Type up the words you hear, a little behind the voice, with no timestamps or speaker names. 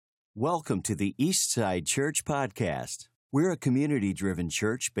Welcome to the Eastside Church Podcast. We're a community-driven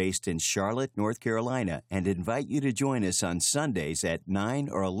church based in Charlotte, North Carolina, and invite you to join us on Sundays at 9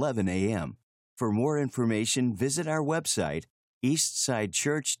 or 11 a.m. For more information, visit our website,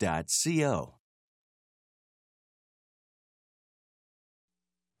 eastsidechurch.co.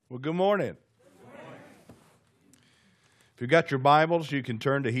 Well, good morning. If you've got your Bibles, you can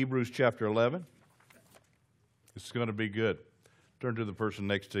turn to Hebrews chapter 11. It's going to be good. Turn to the person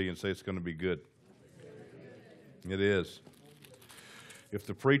next to you and say it's going to be good. It is. If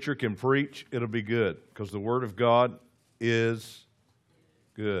the preacher can preach, it'll be good because the Word of God is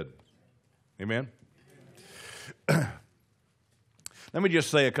good. Amen? Let me just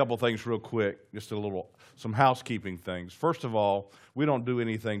say a couple things real quick, some housekeeping things. First of all, we don't do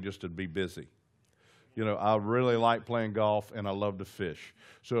anything just to be busy. You know, I really like playing golf and I love to fish.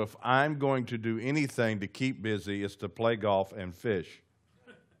 So if I'm going to do anything to keep busy, it's to play golf and fish.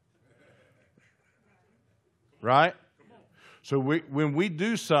 Right? So when we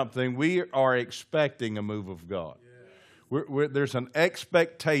do something, we are expecting a move of God. There's an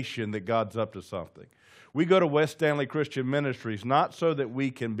expectation that God's up to something. We go to West Stanley Christian Ministries not so that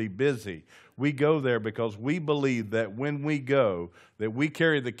we can be busy. We go there because we believe that when we go, that we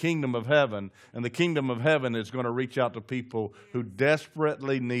carry the kingdom of heaven, and the kingdom of heaven is going to reach out to people who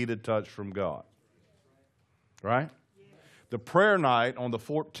desperately need a touch from God. Right? The prayer night on the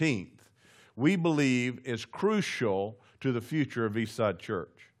 14th, we believe is crucial to the future of Eastside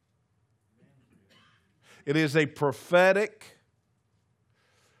Church. It is a prophetic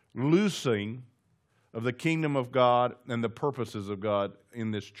loosing of the kingdom of God and the purposes of God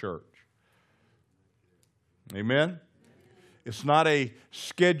in this church. Amen? It's not a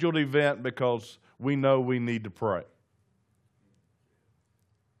scheduled event because we know we need to pray.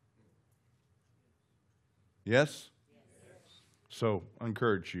 Yes? So I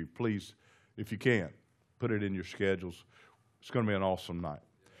encourage you, please, if you can, put it in your schedules. It's going to be an awesome night.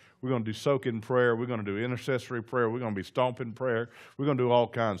 We're going to do soak-in prayer. We're going to do intercessory prayer. We're going to be stomping prayer. We're going to do all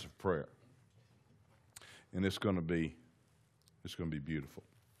kinds of prayer. And it's going to be beautiful.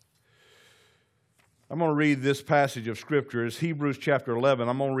 I'm going to read this passage of Scripture. It's Hebrews chapter 11.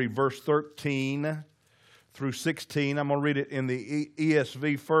 I'm going to read verse 13 through 16. I'm going to read it in the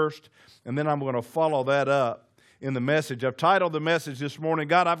ESV first, and then I'm going to follow that up in the Message. I've titled the message this morning,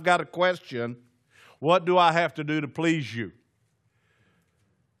 God, I've got a question. What do I have to do to please you?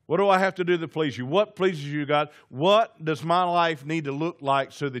 What do I have to do to please you? What pleases you, God? What does my life need to look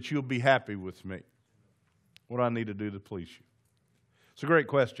like so that you'll be happy with me? What do I need to do to please you? It's a great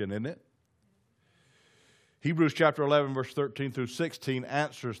question, isn't it? Hebrews chapter 11, verse 13 through 16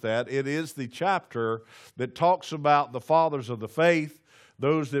 answers that. It is the chapter that talks about the fathers of the faith,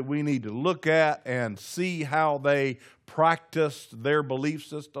 those that we need to look at and see how they practiced their belief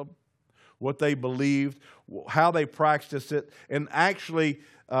system, what they believed, how they practiced it. And actually,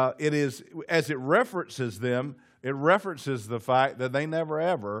 it is, as it references them, it references the fact that they never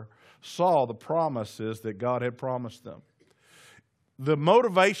ever saw the promises that God had promised them. The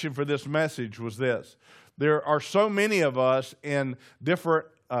motivation for this message was this. There are so many of us in different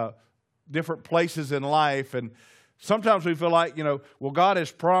places in life, and sometimes we feel like, well, God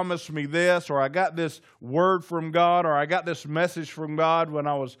has promised me this, or I got this word from God, or I got this message from God when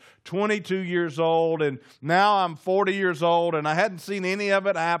I was 22 years old, and now I'm 40 years old, and I hadn't seen any of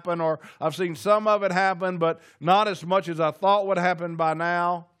it happen, or I've seen some of it happen, but not as much as I thought would happen by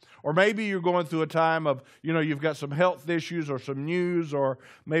now. Or maybe you're going through a time of, you've got some health issues or some news or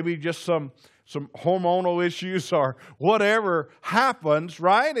maybe just some hormonal issues or whatever happens,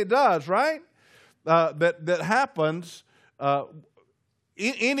 right? It does, right? That happens,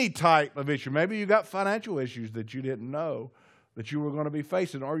 any type of issue. Maybe you got financial issues that you didn't know that you were going to be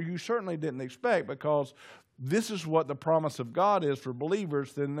facing, or you certainly didn't expect, because this is what the promise of God is for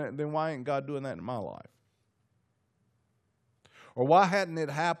believers, then why ain't God doing that in my life? Or why hadn't it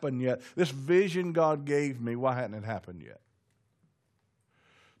happened yet? This vision God gave me, why hadn't it happened yet?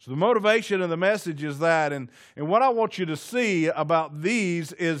 So the motivation of the message is that, and what I want you to see about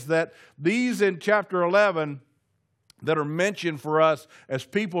these is that these in chapter 11 that are mentioned for us as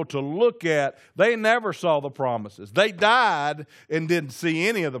people to look at, they never saw the promises. They died and didn't see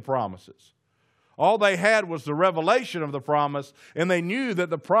any of the promises. All they had was the revelation of the promise, and they knew that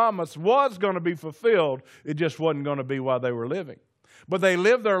the promise was going to be fulfilled. It just wasn't going to be while they were living. But they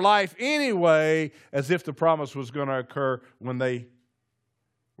lived their life anyway as if the promise was going to occur when they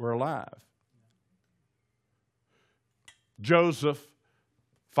were alive. Joseph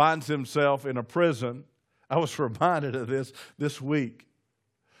finds himself in a prison. I was reminded of this week.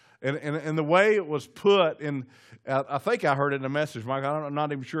 And the way it was put in, I think I heard it in a message, Mike. I'm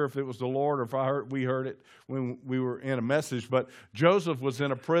not even sure if it was the Lord or if we heard it when we were in a message. But Joseph was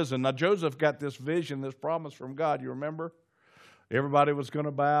in a prison. Now, Joseph got this vision, this promise from God. You remember? Everybody was going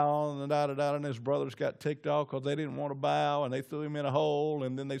to bow, and his brothers got ticked off because they didn't want to bow, and they threw him in a hole,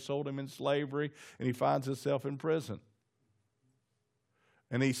 and then they sold him in slavery, and he finds himself in prison.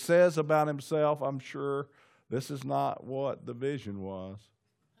 And he says about himself, I'm sure, this is not what the vision was.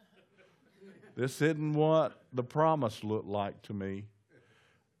 This isn't what the promise looked like to me.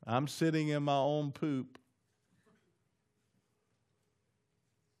 I'm sitting in my own poop.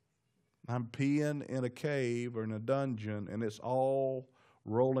 I'm peeing in a cave or in a dungeon, and it's all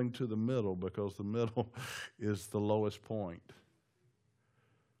rolling to the middle because the middle is the lowest point.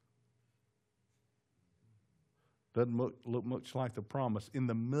 Doesn't look much like the promise. In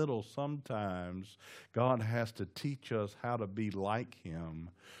the middle, sometimes God has to teach us how to be like him,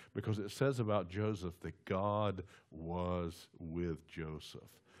 because it says about Joseph that God was with Joseph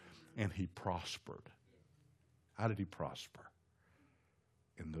and he prospered. How did he prosper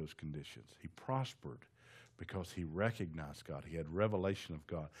in those conditions? He prospered because he recognized God. He had revelation of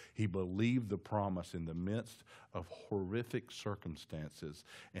God. He believed the promise in the midst of horrific circumstances,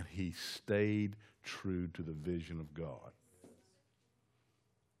 and he stayed true to the vision of God.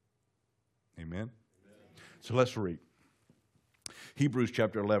 Amen? So let's read. Hebrews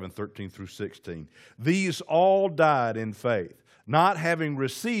chapter 11, 13 through 16. These all died in faith, not having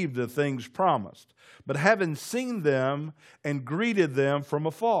received the things promised, but having seen them and greeted them from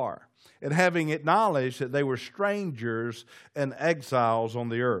afar, and having acknowledged that they were strangers and exiles on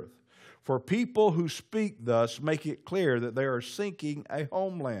the earth. For people who speak thus make it clear that they are seeking a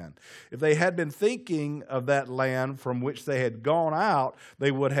homeland. If they had been thinking of that land from which they had gone out,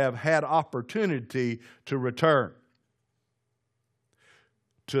 they would have had opportunity to return.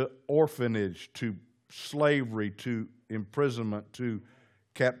 To orphanage, to slavery, to imprisonment, to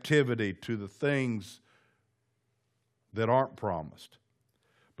captivity, to the things that aren't promised.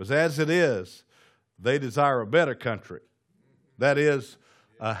 But as it is, they desire a better country. That is,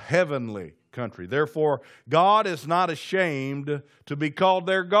 a heavenly country. Therefore, God is not ashamed to be called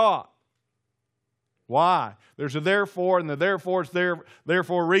their God. Why? There's a therefore, and the therefore is there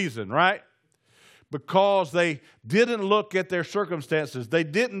for a reason, right? Because they didn't look at their circumstances. They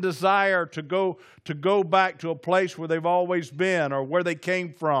didn't desire to go back to a place where they've always been or where they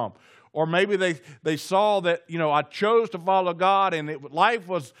came from. Or maybe they saw that, I chose to follow God and life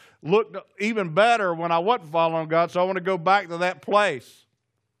looked even better when I wasn't following God, so I want to go back to that place.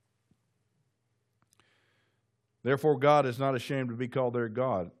 Therefore, God is not ashamed to be called their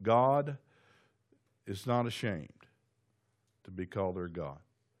God. God is not ashamed to be called their God,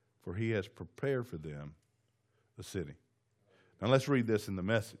 for he has prepared for them a city. Now let's read this in the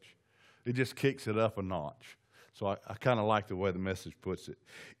Message. It just kicks it up a notch. So I kind of like the way the Message puts it.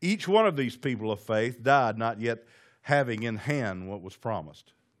 Each one of these people of faith died not yet having in hand what was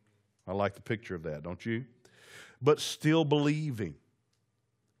promised. I like the picture of that, don't you? But still believing.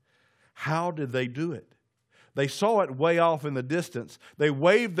 How did they do it? They saw it way off in the distance. They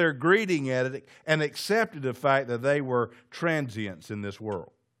waved their greeting at it and accepted the fact that they were transients in this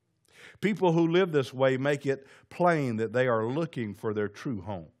world. People who live this way make it plain that they are looking for their true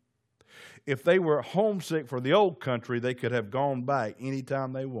home. If they were homesick for the old country, they could have gone back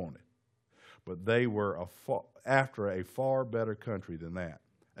anytime they wanted. But they were after a far better country than that,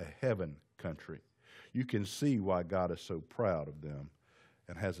 a heaven country. You can see why God is so proud of them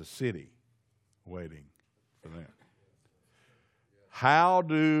and has a city waiting for them. How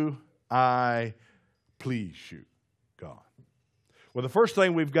do I please you, God? Well, the first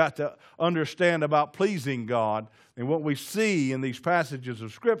thing we've got to understand about pleasing God and what we see in these passages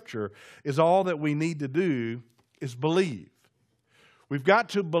of Scripture is all that we need to do is believe. We've got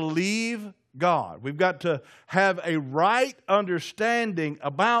to believe God. We've got to have a right understanding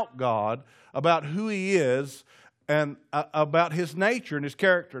about God, about who He is, and about His nature and His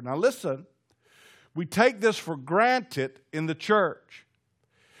character. Now listen, we take this for granted in the church.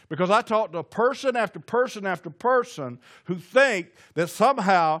 Because I talk to person after person after person who think that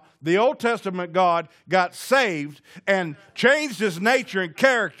somehow the Old Testament God got saved and changed His nature and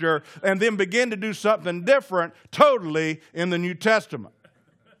character and then began to do something different totally in the New Testament.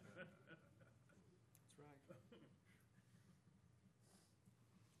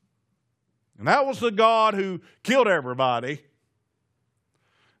 And that was the God who killed everybody.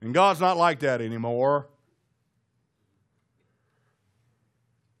 And God's not like that anymore.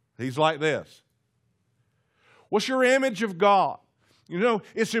 He's like this. What's your image of God? You know,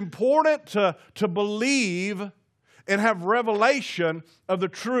 it's important to believe and have revelation of the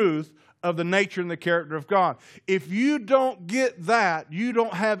truth of the nature and the character of God. If you don't get that, you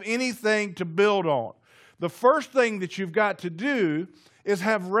don't have anything to build on. The first thing that you've got to do is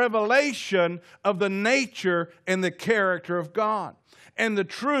have revelation of the nature and the character of God. And the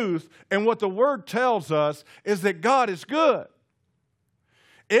truth and what the Word tells us is that God is good.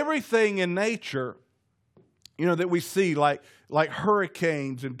 Everything in nature, that we see, like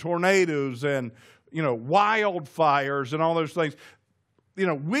hurricanes and tornadoes and, wildfires and all those things,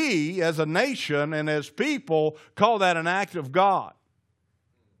 we as a nation and as people call that an act of God.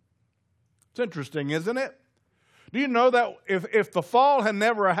 It's interesting, isn't it? Do you know that if the fall had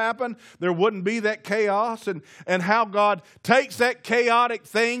never happened, there wouldn't be that chaos, and how God takes that chaotic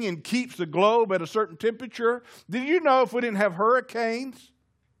thing and keeps the globe at a certain temperature? Did you know if we didn't have hurricanes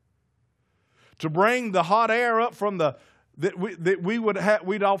to bring the hot air up from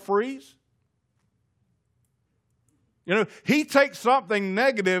we'd all freeze? He takes something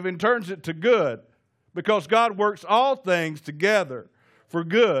negative and turns it to good, because God works all things together for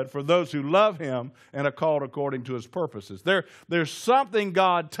good for those who love Him and are called according to His purposes. There's something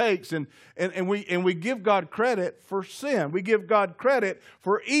God takes, and we give God credit for sin. We give God credit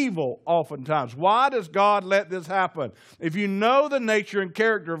for evil oftentimes. Why does God let this happen? If you know the nature and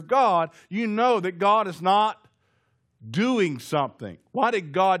character of God, you know that God is not doing something. Why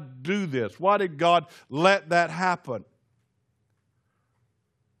did God do this? Why did God let that happen?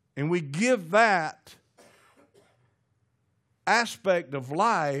 And we give that aspect of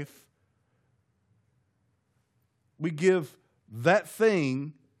life, we give that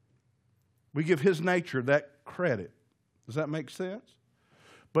thing, we give His nature that credit. Does that make sense?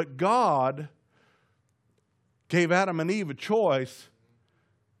 But God gave Adam and Eve a choice,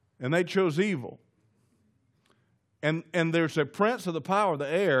 and they chose evil. And there's a prince of the power of the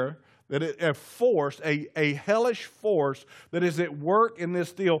air, that a force, a hellish force that is at work in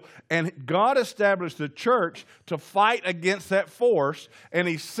this deal. And God established the church to fight against that force. And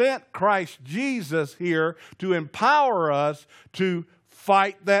He sent Christ Jesus here to empower us to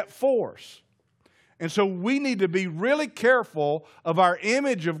fight that force. And so we need to be really careful of our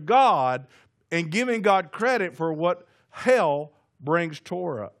image of God and giving God credit for what hell brings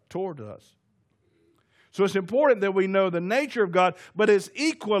toward us. So it's important that we know the nature of God, but it's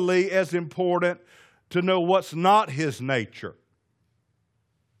equally as important to know what's not His nature.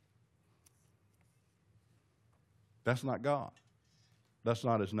 That's not God. That's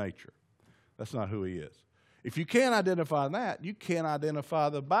not His nature. That's not who He is. If you can't identify that, you can't identify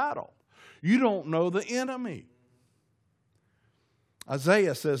the battle. You don't know the enemy.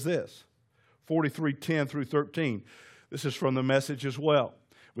 Isaiah says this, 43:10 through 13. This is from the Message as well.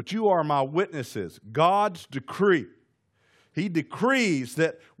 But you are my witnesses. God's decree. He decrees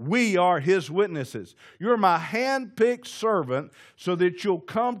that we are His witnesses. You're my hand-picked servant so that you'll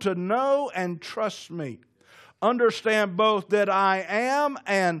come to know and trust me. Understand both that I am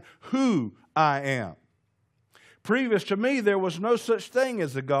and who I am. Previous to me, there was no such thing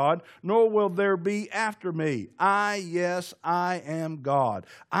as a God, nor will there be after me. Yes, I am God.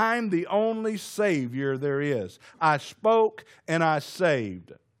 I'm the only Savior there is. I spoke and I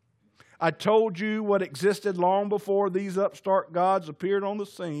saved. I told you what existed long before these upstart gods appeared on the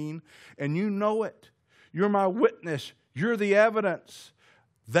scene, and you know it. You're my witness. You're the evidence.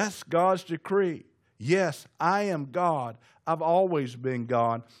 That's God's decree. Yes, I am God. I've always been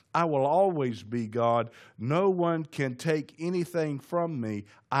God. I will always be God. No one can take anything from me.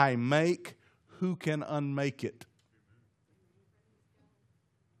 I make. Who can unmake it?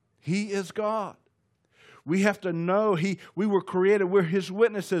 He is God. We have to know we were created, we're His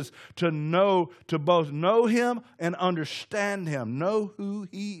witnesses, to both know Him and understand Him. Know who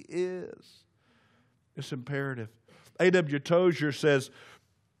He is. It's imperative. A.W. Tozer says,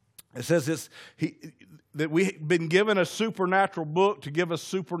 that we've been given a supernatural book to give us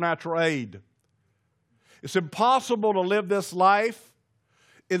supernatural aid. It's impossible to live this life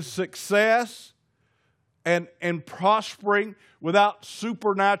in success and prospering without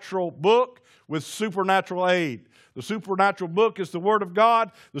supernatural book with supernatural aid. The supernatural book is the Word of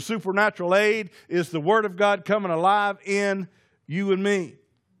God. The supernatural aid is the Word of God coming alive in you and me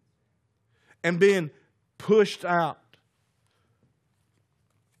and being pushed out.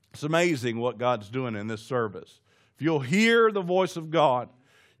 It's amazing what God's doing in this service. If you'll hear the voice of God,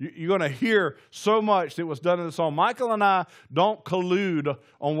 you're going to hear so much that was done in the song. Michael and I don't collude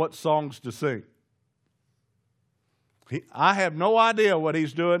on what songs to sing. I have no idea what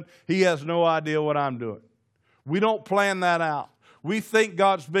he's doing. He has no idea what I'm doing. We don't plan that out. We think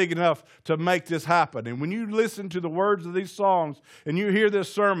God's big enough to make this happen. And when you listen to the words of these songs and you hear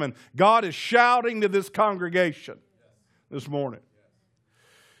this sermon, God is shouting to this congregation. this morning.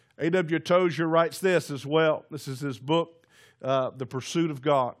 A.W. Tozier writes this as well. This is his book, The Pursuit of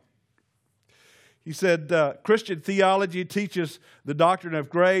God. He said, Christian theology teaches the doctrine of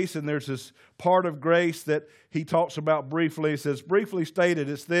grace, and there's this part of grace that he talks about briefly. He says, briefly stated,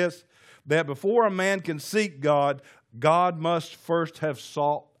 it's this, that before a man can seek God, God must first have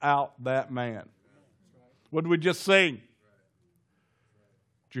sought out that man. What did we just sing?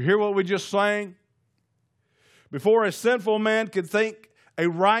 Did you hear what we just sang? Before a sinful man could think a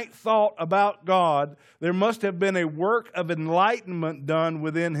right thought about God, there must have been a work of enlightenment done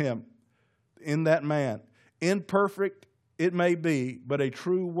within him, in that man. Imperfect it may be, but a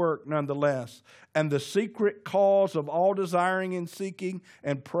true work nonetheless. And the secret cause of all desiring and seeking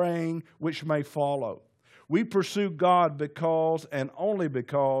and praying which may follow. We pursue God because and only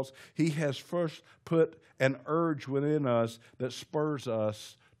because He has first put an urge within us that spurs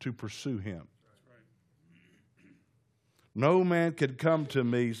us to pursue Him. No man can come to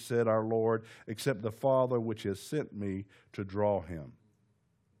me, said our Lord, except the Father which has sent me to draw him.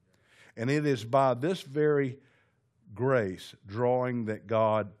 And it is by this very grace, drawing, that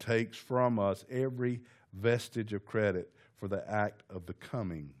God takes from us every vestige of credit for the act of the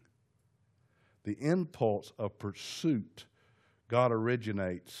coming. The impulse of pursuit God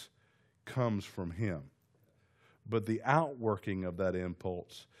originates comes from Him. But the outworking of that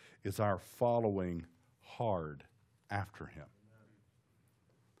impulse is our following hard after Him.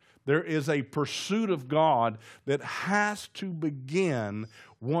 There is a pursuit of God that has to begin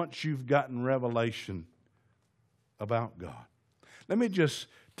once you've gotten revelation about God. Let me just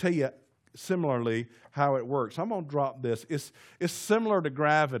tell you similarly how it works. I'm going to drop this. It's similar to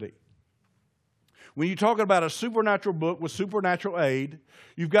gravity. When you're talking about a supernatural book with supernatural aid,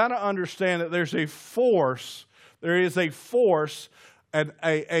 you've got to understand that there's a force. There is a force, and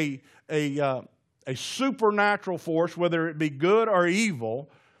a supernatural force, whether it be good or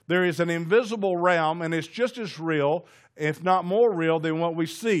evil. There is an invisible realm, and it's just as real, if not more real, than what we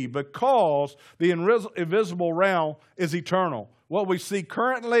see, because the invisible realm is eternal. What we see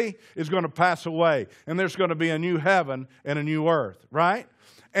currently is going to pass away, and there's going to be a new heaven and a new earth, right?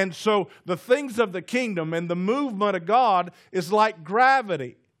 And so the things of the kingdom and the movement of God is like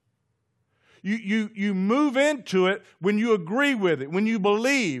gravity. You move into it when you agree with it, when you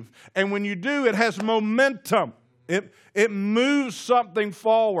believe. And when you do, it has momentum. It moves something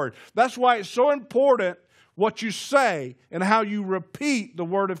forward. That's why it's so important what you say and how you repeat the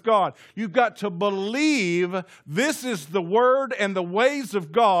Word of God. You've got to believe this is the Word and the ways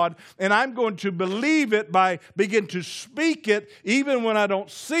of God, and I'm going to believe it by begin to speak it even when I don't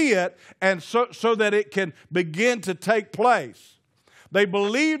see it, and so that it can begin to take place. They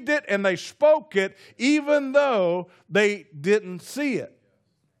believed it and they spoke it even though they didn't see it.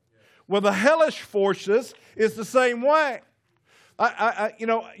 Well, the hellish forces is the same way.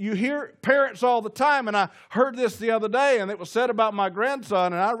 You hear parents all the time, and I heard this the other day, and it was said about my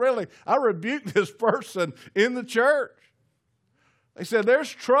grandson, and I rebuked this person in the church. They said,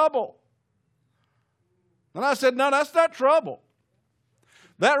 there's trouble. And I said, no, that's not trouble.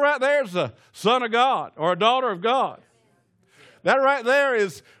 That right there is a son of God or a daughter of God. That right there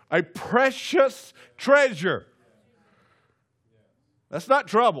is a precious treasure. That's not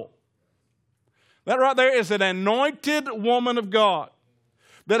trouble. That right there is an anointed woman of God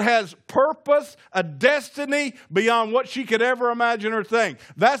that has purpose, a destiny beyond what she could ever imagine or think.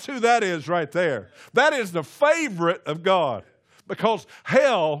 That's who that is right there. That is the favorite of God, because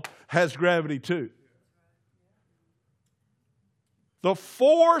hell has gravity too. The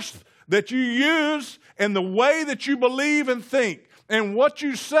force that you use and the way that you believe and think and what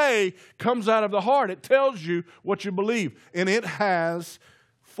you say comes out of the heart. It tells you what you believe, and it has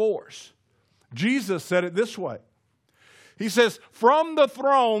force. Jesus said it this way. He says, from the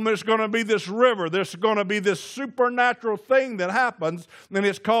throne there's going to be this river. There's going to be this supernatural thing that happens, and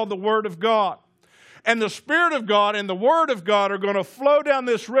it's called the Word of God. And the Spirit of God and the Word of God are going to flow down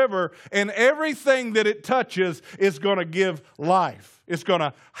this river, and everything that it touches is going to give life. It's going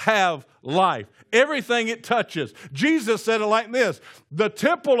to have life. Everything it touches. Jesus said it like this. The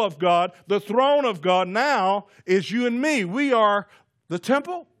temple of God, the throne of God now is you and me. We are the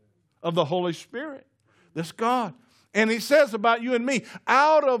temple of the Holy Spirit. That's God. And He says about you and me,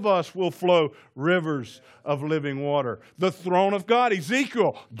 out of us will flow rivers of living water. The throne of God,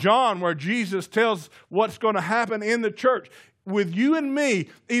 Ezekiel, John, where Jesus tells what's going to happen in the church. With you and me,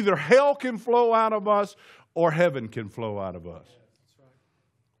 either hell can flow out of us or heaven can flow out of us.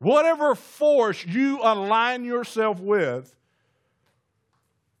 Whatever force you align yourself with,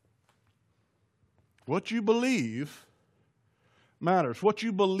 what you believe matters. What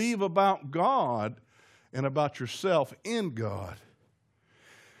you believe about God and about yourself in God.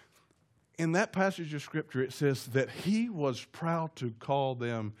 In that passage of Scripture, it says that he was proud to call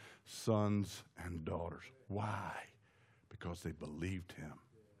them sons and daughters. Why? Because they believed him.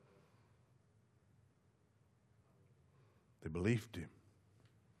 They believed him.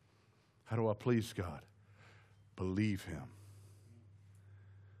 How do I please God? Believe him.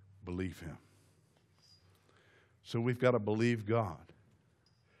 Believe him. So we've got to believe God.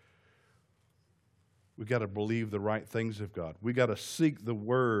 We've got to believe the right things of God. We've got to seek the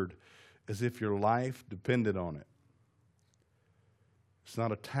Word as if your life depended on it. It's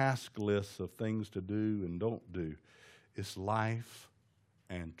not a task list of things to do and don't do. It's life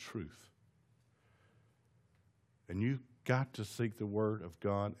and truth. And you've got to seek the Word of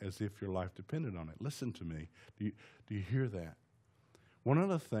God as if your life depended on it. Listen to me. Do you hear that? One of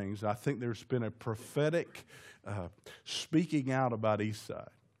the things, I think there's been a prophetic speaking out about Eastside.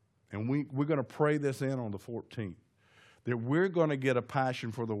 And we're going to pray this in on the 14th. That we're going to get a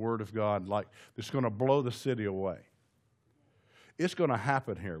passion for the Word of God like that's going to blow the city away. It's going to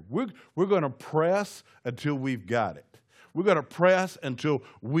happen here. We're going to press until we've got it. We're going to press until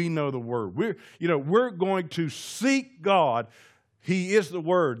we know the Word. We're going to seek God. He is the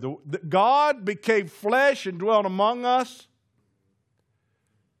Word. God became flesh and dwelt among us.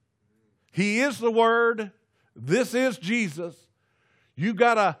 He is the Word. This is Jesus. You've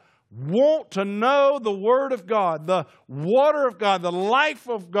got to want to know the Word of God, the water of God, the life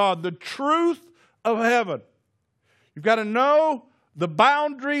of God, the truth of heaven. You've got to know the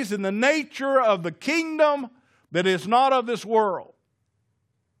boundaries and the nature of the kingdom that is not of this world.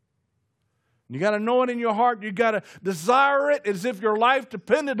 You got to know it in your heart. You got to desire it as if your life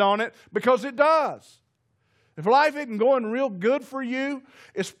depended on it, because it does. If life isn't going real good for you,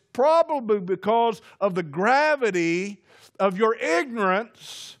 it's probably because of the gravity of your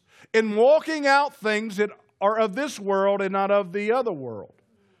ignorance in walking out things that are of this world and not of the other world.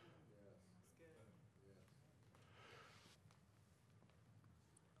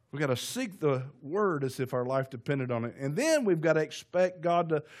 We've got to seek the Word as if our life depended on it. And then we've got to expect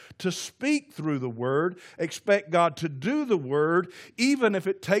God to speak through the Word, expect God to do the Word, even if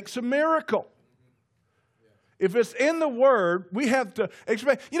it takes a miracle. If it's in the Word, we have to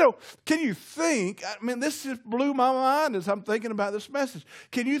expect. Can you think? This just blew my mind as I'm thinking about this message.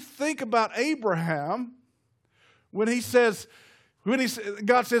 Can you think about Abraham when God says,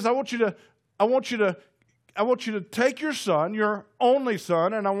 I want you to take your son, your only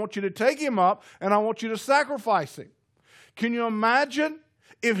son, and I want you to take him up, and I want you to sacrifice him. Can you imagine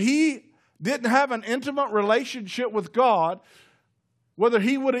if he didn't have an intimate relationship with God, whether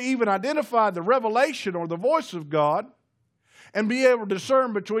he would have even identified the revelation or the voice of God and be able to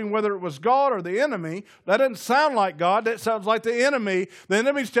discern between whether it was God or the enemy? That doesn't sound like God. That sounds like the enemy. The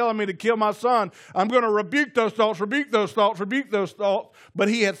enemy's telling me to kill my son. I'm going to rebuke those thoughts, rebuke those thoughts, rebuke those thoughts. But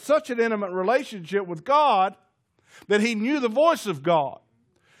he had such an intimate relationship with God that he knew the voice of God.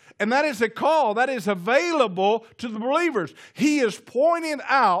 And that is a call that is available to the believers. He is pointing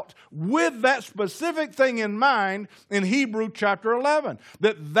out with that specific thing in mind in Hebrews chapter 11,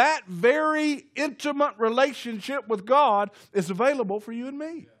 that very intimate relationship with God is available for you and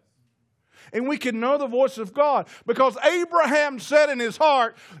me. And we can know the voice of God because Abraham said in his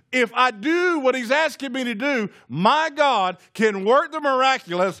heart, if I do what he's asking me to do, my God can work the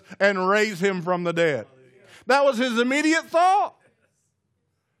miraculous and raise him from the dead. That was his immediate thought.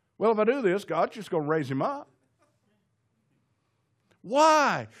 Well, if I do this, God's just going to raise him up.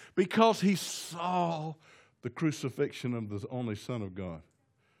 Why? Because he saw the crucifixion of the only Son of God.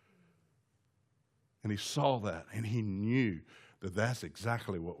 And he saw that, and he knew that that's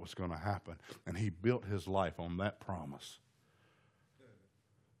exactly what was going to happen. And he built his life on that promise.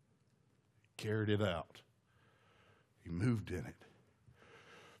 He carried it out. He moved in it.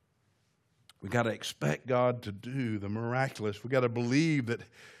 We got to expect God to do the miraculous. We got to believe that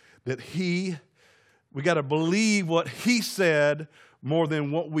we got to believe what he said more than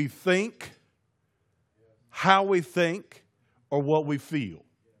what we think, how we think, or what we feel.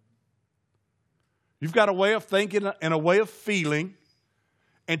 You've got a way of thinking and a way of feeling.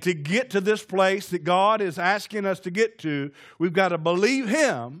 And to get to this place that God is asking us to get to, we've got to believe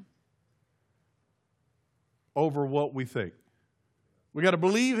him over what we think. We've got to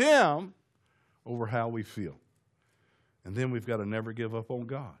believe him over how we feel. And then we've got to never give up on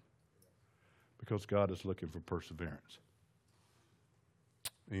God, because God is looking for perseverance.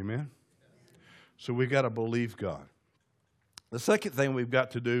 Amen? So we've got to believe God. The second thing we've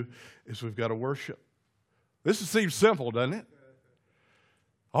got to do is we've got to worship. This seems simple, doesn't it?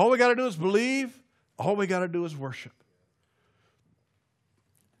 All we got to do is believe. All we got to do is worship.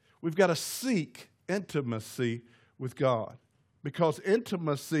 We've got to seek intimacy with God. Because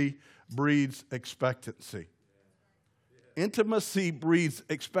intimacy breeds expectancy. Intimacy breeds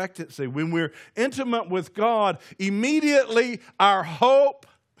expectancy. When we're intimate with God, immediately our hope,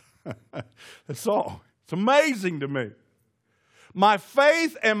 it's amazing to me. My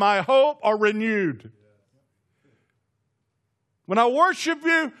faith and my hope are renewed. When I worship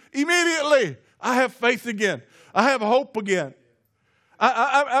you, immediately I have faith again. I have hope again.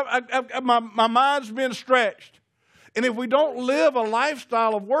 My mind's been stretched. And if we don't live a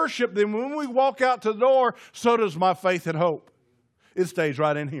lifestyle of worship, then when we walk out to the door, so does my faith and hope. It stays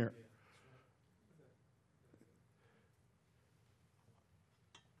right in here.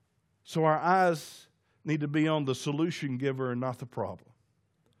 So our eyes need to be on the solution giver and not the problem.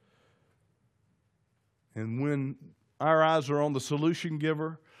 And when our eyes are on the solution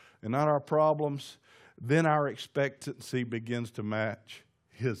giver and not our problems, then our expectancy begins to match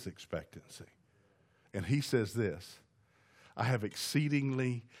his expectancy. And he says this, I have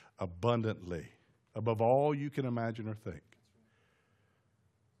exceedingly abundantly, above all you can imagine or think,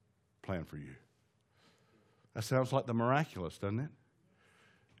 planned for you. That sounds like the miraculous, doesn't it?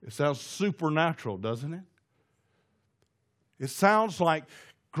 It sounds supernatural, doesn't it? It sounds like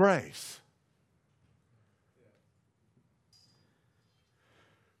grace.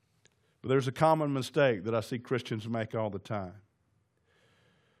 But there's a common mistake that I see Christians make all the time.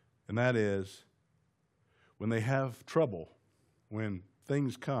 And that is, when they have trouble, when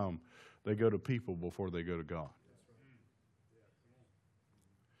things come, they go to people before they go to God.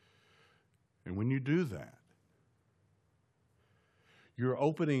 And when you do that, you're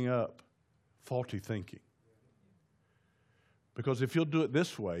opening up faulty thinking. Because if you'll do it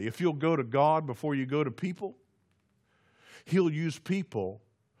this way, if you'll go to God before you go to people, He'll use people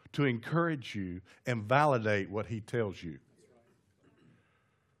to encourage you and validate what He tells you.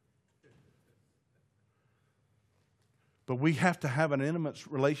 But we have to have an intimate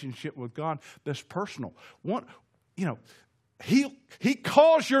relationship with God that's personal. He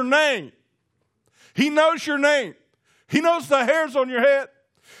calls your name. He knows your name. He knows the hairs on your head.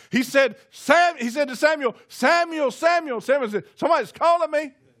 He said to Samuel, Samuel, Samuel. Samuel said, somebody's calling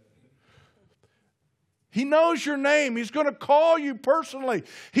me. He knows your name. He's going to call you personally.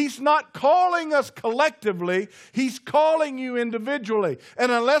 He's not calling us collectively. He's calling you individually.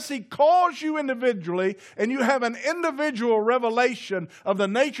 And unless He calls you individually and you have an individual revelation of the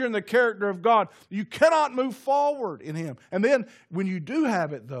nature and the character of God, you cannot move forward in Him. And then when you do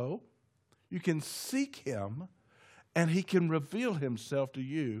have it, though, you can seek Him and He can reveal Himself to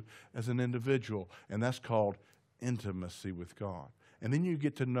you as an individual. And that's called intimacy with God. And then you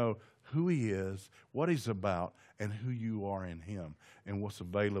get to know who He is, what He's about, and who you are in Him, and what's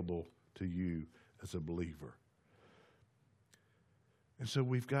available to you as a believer. And so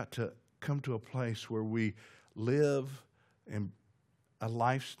we've got to come to a place where we live in a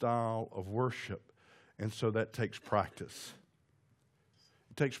lifestyle of worship, and so that takes practice.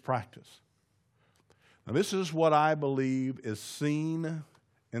 It takes practice. Now, this is what I believe is seen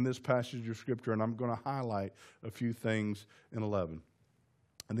in this passage of Scripture, and I'm going to highlight a few things in 11.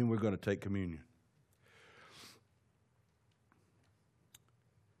 And then we're going to take communion.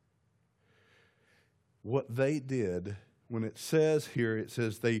 What they did, when it says here, it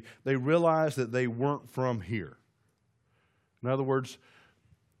says they realized that they weren't from here. In other words,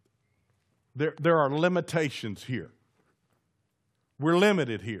 there are limitations here. We're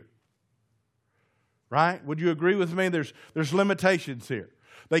limited here. Right? Would you agree with me? There's limitations here.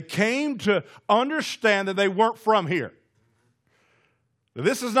 They came to understand that they weren't from here.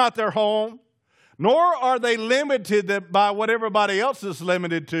 This is not their home, nor are they limited by what everybody else is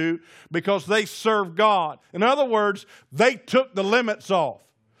limited to because they serve God. In other words, they took the limits off.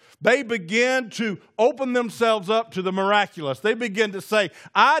 They began to open themselves up to the miraculous. They begin to say,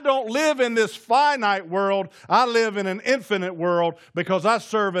 I don't live in this finite world. I live in an infinite world because I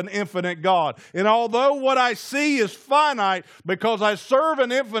serve an infinite God. And although what I see is finite, because I serve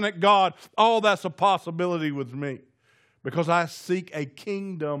an infinite God, that's a possibility with me. Because I seek a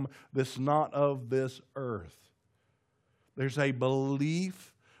kingdom that's not of this earth. There's a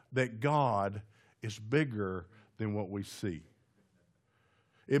belief that God is bigger than what we see.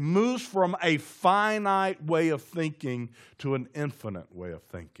 It moves from a finite way of thinking to an infinite way of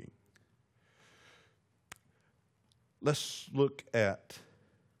thinking. Let's look at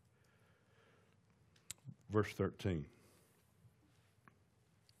verse 13.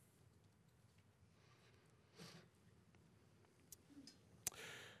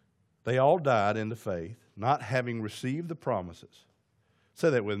 They all died in the faith, not having received the promises.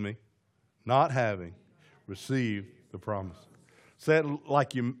 Say that with me. Not having received the promises. Say it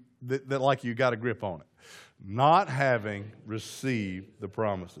like you that like you got a grip on it. Not having received the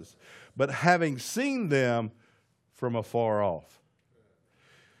promises, but having seen them from afar off.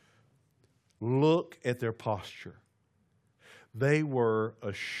 Look at their posture. They were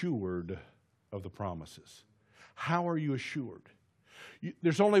assured of the promises. How are you assured?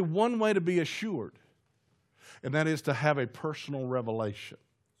 There's only one way to be assured, and that is to have a personal revelation.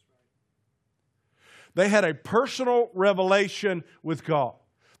 They had a personal revelation with God.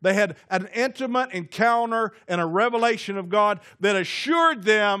 They had an intimate encounter and a revelation of God that assured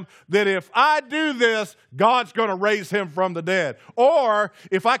them that if I do this, God's going to raise him from the dead. Or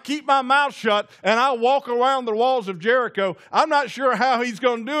if I keep my mouth shut and I walk around the walls of Jericho, I'm not sure how he's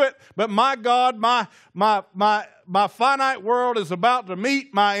going to do it, but my God, my finite world is about to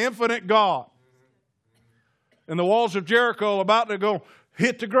meet my infinite God. And the walls of Jericho are about to go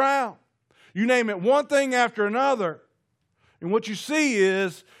hit the ground. You name it, one thing after another. And what you see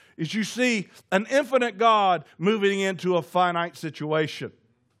is you see an infinite God moving into a finite situation.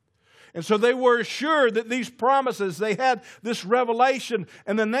 And so they were assured that these promises, they had this revelation.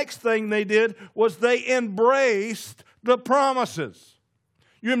 And the next thing they did was they embraced the promises.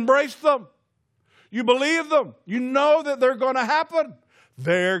 You embrace them. You believe them. You know that they're going to happen.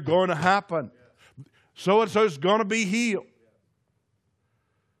 They're going to happen. So-and-so is going to be healed.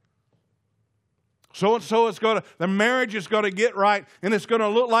 So-and-so is the marriage is going to get right, and it's going to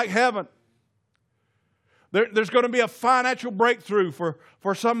look like heaven. There's going to be a financial breakthrough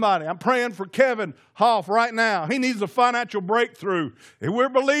for somebody. I'm praying for Kevin Hoff right now. He needs a financial breakthrough. And we're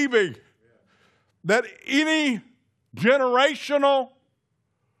believing that any generational,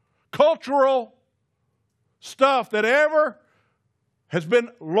 cultural stuff that ever has been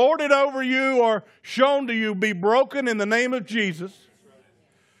lorded over you or shown to you be broken in the name of Jesus.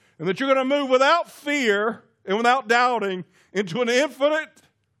 And that you're going to move without fear and without doubting into an infinite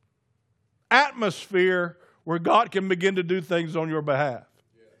atmosphere where God can begin to do things on your behalf.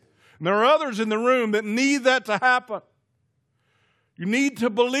 And there are others in the room that need that to happen. You need to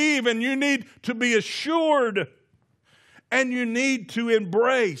believe and you need to be assured and you need to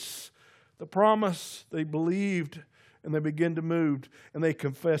embrace the promise they believed. And they begin to move, and they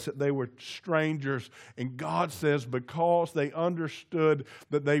confess that they were strangers. And God says because they understood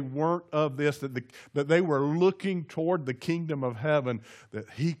that they weren't of this, that they were looking toward the kingdom of heaven, that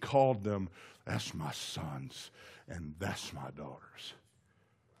he called them, that's my sons, and that's my daughters.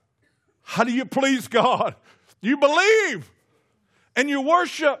 How do you please God? You believe, and you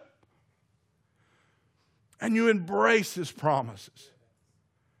worship, and you embrace his promises.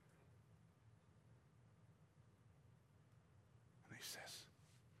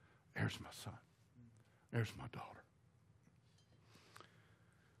 There's my son. There's my daughter.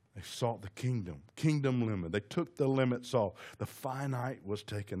 They sought the kingdom limit. They took the limits off. The finite was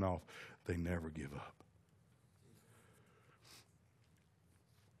taken off. They never give up.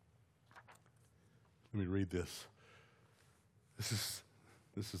 Let me read this. This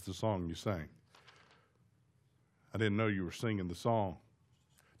is the song you sang. I didn't know you were singing the song.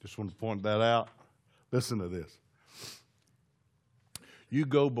 Just want to point that out. Listen to this. You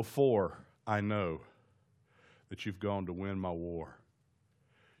go before I know that you've gone to win my war.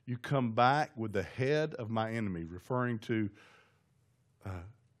 You come back with the head of my enemy, referring to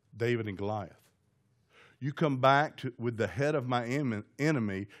David and Goliath. You come back with the head of my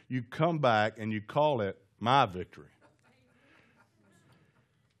enemy. You come back and you call it my victory.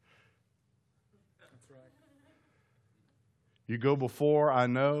 That's right. You go before I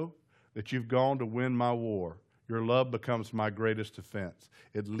know that you've gone to win my war. Your love becomes my greatest defense.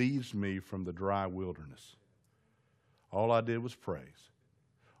 It leads me from the dry wilderness. All I did was praise.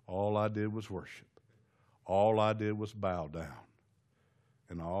 All I did was worship. All I did was bow down.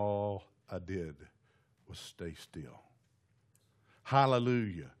 And all I did was stay still.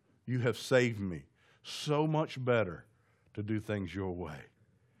 Hallelujah. You have saved me. So much better to do things your way.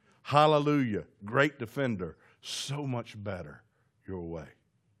 Hallelujah. Great defender. So much better your way.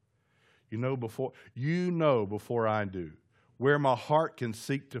 You know before I do, where my heart can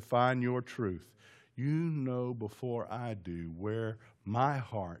seek to find your truth. You know before I do where my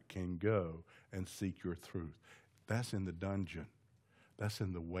heart can go and seek your truth. That's in the dungeon. That's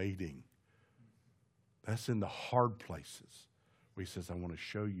in the waiting. That's in the hard places where he says, I want to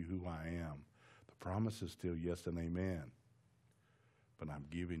show you who I am. The promise is still yes and amen. But I'm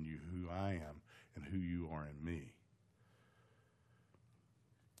giving you who I am and who you are in me.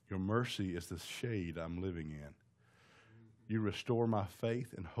 Your mercy is the shade I'm living in. You restore my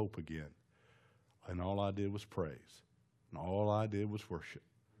faith and hope again. And all I did was praise. And all I did was worship.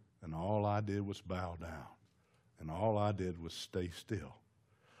 And all I did was bow down. And all I did was stay still.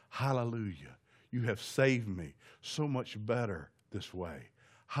 Hallelujah. You have saved me so much better this way.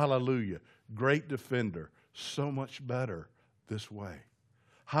 Hallelujah. Great defender, so much better this way.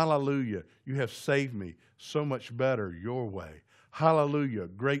 Hallelujah. You have saved me so much better your way. Hallelujah.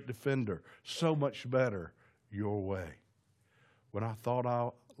 Great defender, so much better your way. When I thought I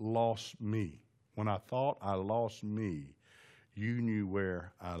lost me, you knew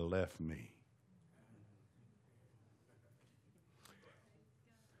where I left me.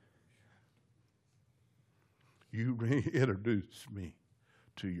 You reintroduced me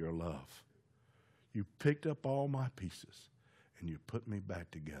to your love. You picked up all my pieces and you put me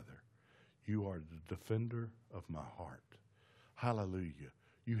back together. You are the defender of my heart. Hallelujah.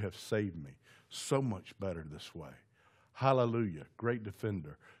 You have saved me so much better this way. Hallelujah. Great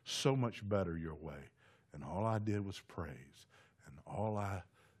defender, so much better your way. And all I did was praise. And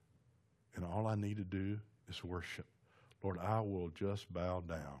all I need to do is worship. Lord, I will just bow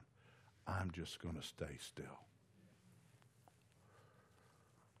down. I'm just going to stay still.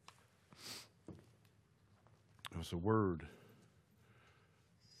 It was a word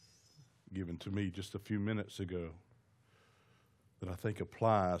given to me just a few minutes ago that I think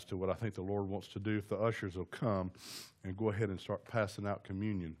applies to what I think the Lord wants to do if the ushers will come and go ahead and start passing out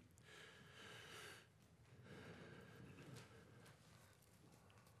communion.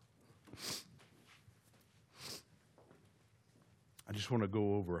 I just want to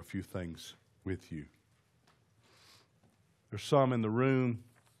go over a few things with you. There's some in the room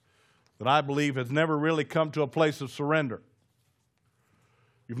that I believe has never really come to a place of surrender.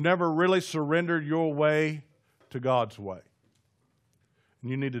 You've never really surrendered your way to God's way.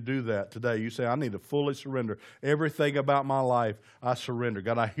 And you need to do that today. You say, I need to fully surrender. Everything about my life, I surrender.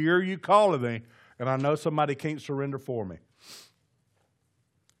 God, I hear you calling me, and I know somebody can't surrender for me.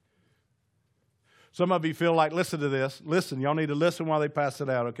 Some of you feel like, listen to this. Listen, y'all need to listen while they pass it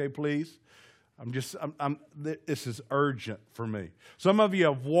out, okay, please? This is urgent for me. Some of you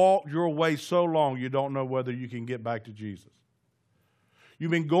have walked your way so long you don't know whether you can get back to Jesus. You've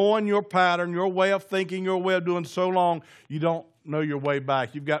been going your pattern, your way of thinking, your way of doing so long, you don't know your way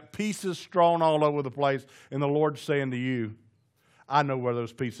back. You've got pieces strewn all over the place, and the Lord's saying to you, I know where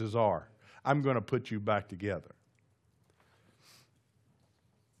those pieces are. I'm going to put you back together.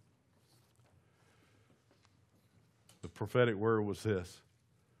 The prophetic word was this.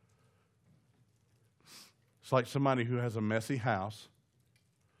 It's like somebody who has a messy house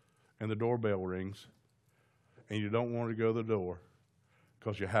and the doorbell rings and you don't want to go to the door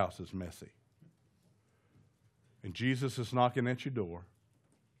because your house is messy. And Jesus is knocking at your door.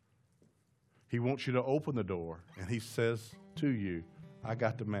 He wants you to open the door and he says to you, I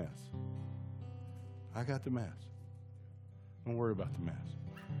got the mess. I got the mess. Don't worry about the mess.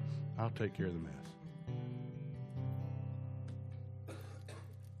 I'll take care of the mess.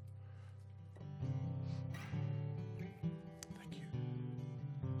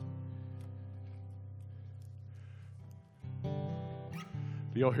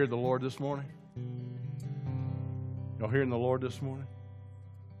 Do y'all hear the Lord this morning? Y'all hearing the Lord this morning?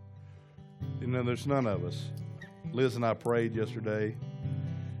 You know, there's none of us. Liz and I prayed yesterday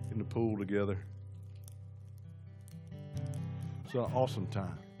in the pool together. It's an awesome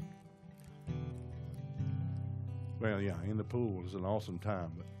time. Well, yeah, in the pool is an awesome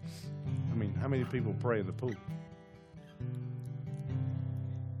time. But, I mean, how many people pray in the pool?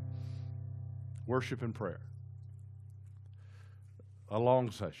 Worship and prayer. A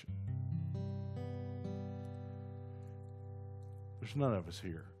long session. There's none of us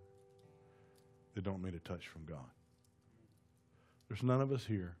here that don't need a touch from God. There's none of us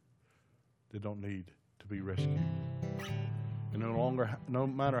here that don't need to be rescued. And no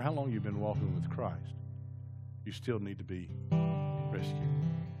matter how long you've been walking with Christ, you still need to be rescued.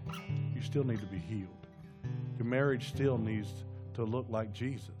 You still need to be healed. Your marriage still needs to look like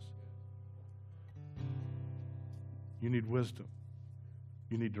Jesus. You need wisdom.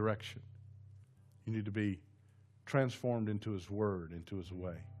 You need direction. You need to be transformed into His Word, into His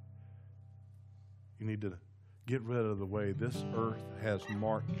way. You need to get rid of the way this earth has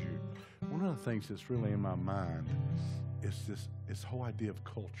marked you. One of the things that's really in my mind is this whole idea of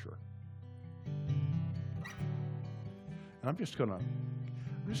culture. And I'm just gonna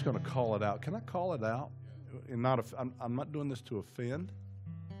call it out. Can I call it out? And I'm not doing this to offend.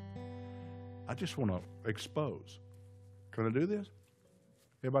 I just want to expose. Can I do this?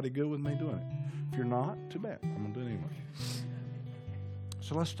 Everybody good with me doing it? If you're not, too bad. I'm going to do it anyway.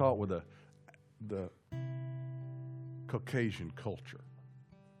 So let's start with the Caucasian culture.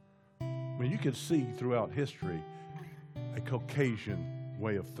 I mean, you can see throughout history a Caucasian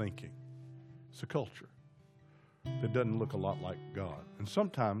way of thinking. It's a culture. that doesn't look a lot like God, and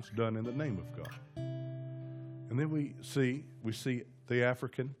sometimes done in the name of God. And then we see the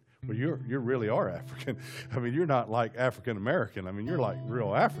African. Well, you really are African. I mean, you're not like African American. I mean, you're like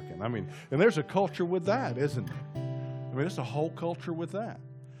real African. I mean, and there's a culture with that, isn't there? I mean, it's a whole culture with that.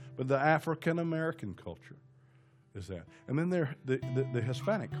 But the African American culture is that. And then there the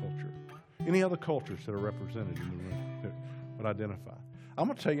Hispanic culture. Any other cultures that are represented in the room that would identify? I'm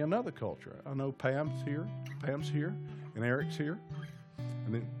going to tell you another culture. I know Pam's here, and Eric's here.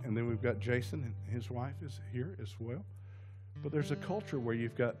 And then we've got Jason, and his wife is here as well. But there's a culture where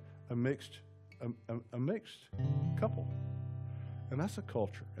you've got a mixed couple. And that's a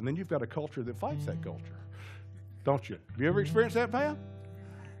culture. And then you've got a culture that fights that culture. Don't you? Have you ever experienced that, Pam?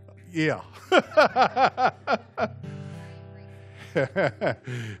 Yeah.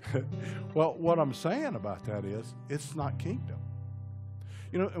 Well, what I'm saying about that is it's not kingdom.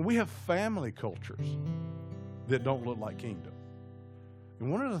 You know, and we have family cultures that don't look like kingdom.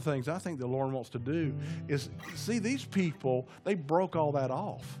 And one of the things I think the Lord wants to do is, see, these people, they broke all that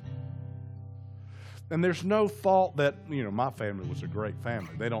off. And there's no thought that, you know, my family was a great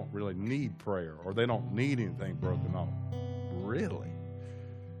family. They don't really need prayer, or they don't need anything broken off. Really?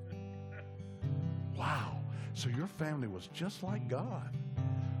 Wow. So your family was just like God.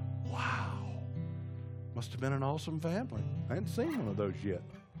 Wow. Must have been an awesome family. I hadn't seen one of those yet.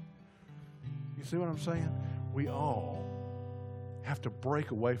 You see what I'm saying? We all have to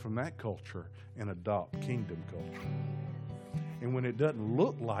break away from that culture and adopt kingdom culture. And when it doesn't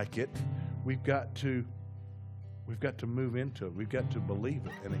look like it, we've got to move into it. We've got to believe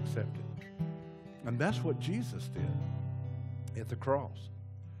it and accept it. And that's what Jesus did at the cross.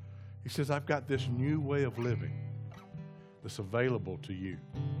 He says, I've got this new way of living that's available to you.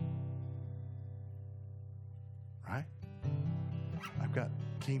 Right? I've got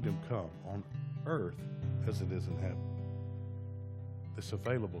kingdom come on earth as it is in heaven. It's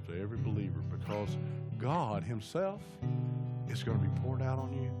available to every believer because God himself is going to be poured out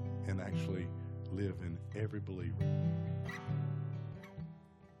on you and actually live in every believer.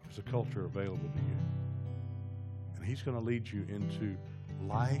 There's a culture available to you. And he's going to lead you into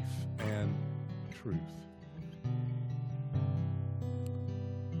life and truth.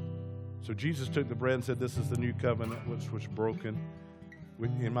 So Jesus took the bread and said, this is the new covenant which was broken.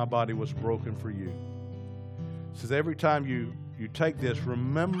 In my body was broken for you. He says, every time you take this,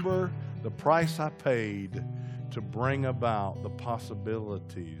 remember the price I paid to bring about the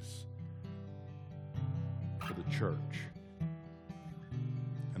possibilities for the church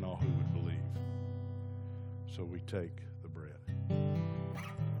and all who would believe. So we take the bread.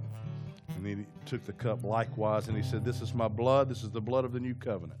 And then he took the cup likewise, and he said, this is my blood. This is the blood of the new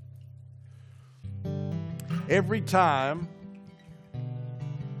covenant. Every time,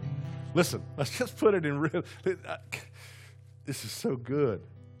 listen, let's just put it in real. This is so good.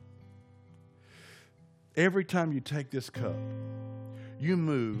 Every time you take this cup, you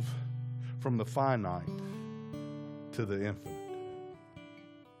move from the finite to the infinite.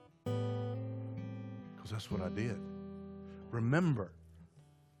 Because that's what I did. Remember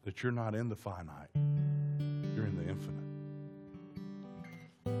that you're not in the finite. You're in the infinite.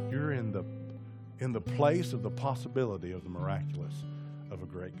 You're in the place of the possibility of the miraculous of a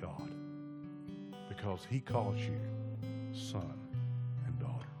great God. Because he calls you son and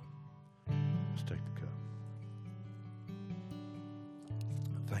daughter. Let's take the cup.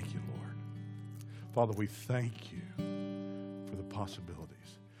 Thank you, Lord. Father, we thank you for the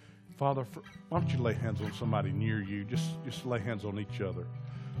possibilities. Father, why don't you lay hands on somebody near you? Just lay hands on each other.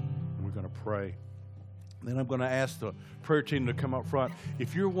 And we're going to pray. Then I'm going to ask the prayer team to come up front.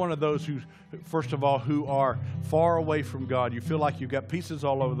 If you're one of those who, first of all, who are far away from God, you feel like you've got pieces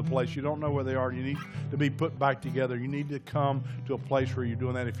all over the place, you don't know where they are, you need to be put back together, you need to come to a place where you're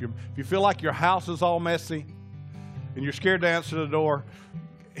doing that. If you feel like your house is all messy and you're scared to answer the door,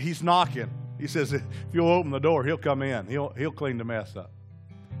 he's knocking. He says, if you'll open the door, he'll come in. He'll clean the mess up.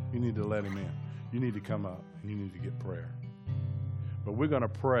 You need to let him in. You need to come up and you need to get prayer. But we're going to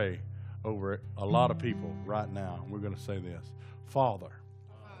pray over a lot of people right now. We're going to say this. Father,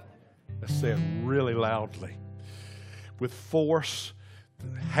 let's say it really loudly, with force,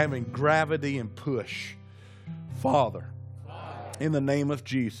 having gravity and push. Father, in the name of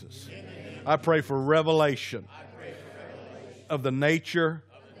Jesus, I pray for revelation of the nature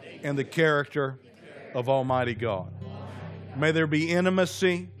and the character of Almighty God. May there be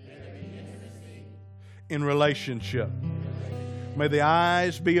intimacy in relationship. May the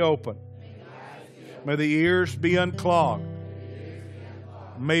eyes be open. May the ears be unclogged.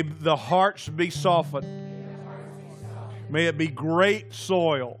 May the hearts be softened. May it be great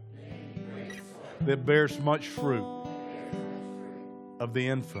soil that bears much fruit of the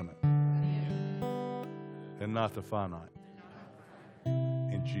infinite and not the finite.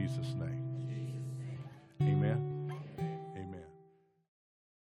 In Jesus' name. Amen. Amen.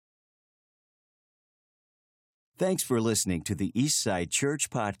 Thanks for listening to the Eastside Church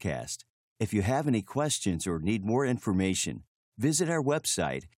Podcast. If you have any questions or need more information, visit our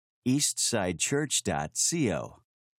website, eastsidechurch.co.